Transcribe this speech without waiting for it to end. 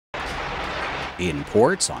In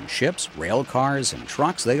ports, on ships, rail cars, and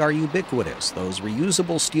trucks, they are ubiquitous, those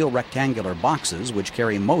reusable steel rectangular boxes which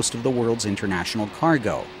carry most of the world's international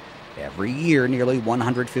cargo. Every year, nearly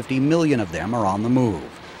 150 million of them are on the move.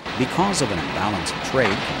 Because of an imbalance of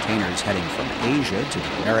trade, containers heading from Asia to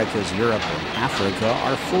the Americas, Europe, and Africa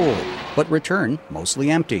are full, but return mostly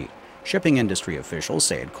empty. Shipping industry officials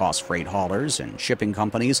say it costs freight haulers and shipping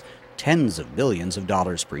companies tens of billions of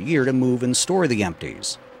dollars per year to move and store the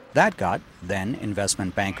empties. That got then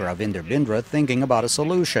investment banker Ravinder Bindra thinking about a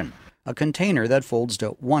solution, a container that folds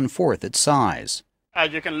to 1/4 its size.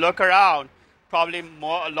 As you can look around, probably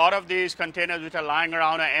a lot of these containers which are lying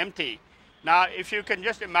around are empty. Now, if you can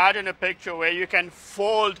just imagine a picture where you can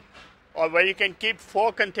fold or where you can keep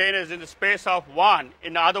 4 containers in the space of 1,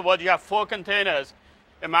 in other words, you have 4 containers,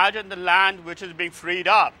 imagine the land which is being freed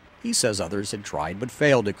up. He says others had tried but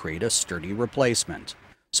failed to create a sturdy replacement.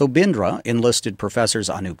 So Bindra enlisted Professors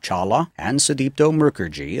Anup Chawla and Sudipto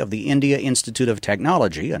Mukherjee of the India Institute of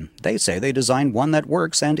Technology, and they say they designed one that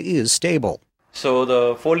works and is stable. So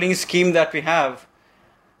the folding scheme that we have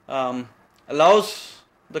allows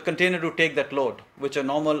the container to take that load, which a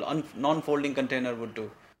normal non-folding container would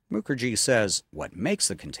do. Mukherjee says what makes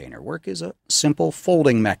the container work is a simple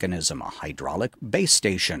folding mechanism, a hydraulic base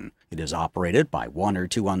station. It is operated by 1 or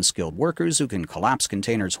 2 unskilled workers who can collapse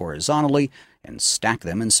containers horizontally and stack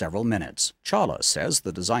them in several minutes. Chawla says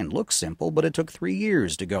the design looks simple, but it took 3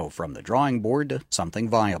 years to go from the drawing board to something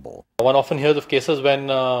viable. One often hears of cases when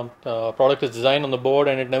a product is designed on the board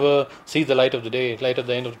and it never sees the light of the day, light at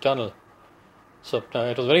the end of the tunnel. So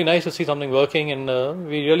it was very nice to see something working, and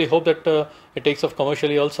we really hope that it takes off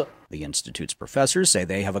commercially also. The Institute's professors say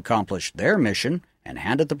they have accomplished their mission and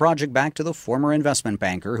handed the project back to the former investment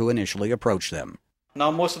banker who initially approached them. Now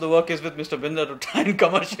most of the work is with Mr. Bindra to try and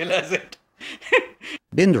commercialize it.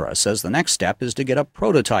 Bindra says the next step is to get a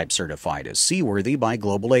prototype certified as seaworthy by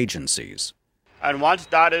global agencies. And once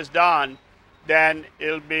that is done, then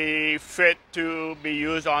it'll be fit to be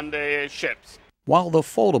used on the ships. While the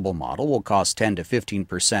foldable model will cost 10 to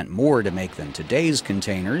 15% more to make than today's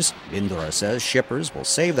containers, Bindra says shippers will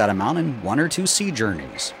save that amount in 1 or 2 sea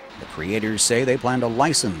journeys. The creators say they plan to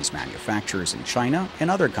license manufacturers in China and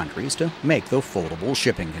other countries to make the foldable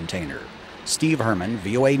shipping container. Steve Herman,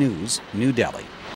 VOA News, New Delhi.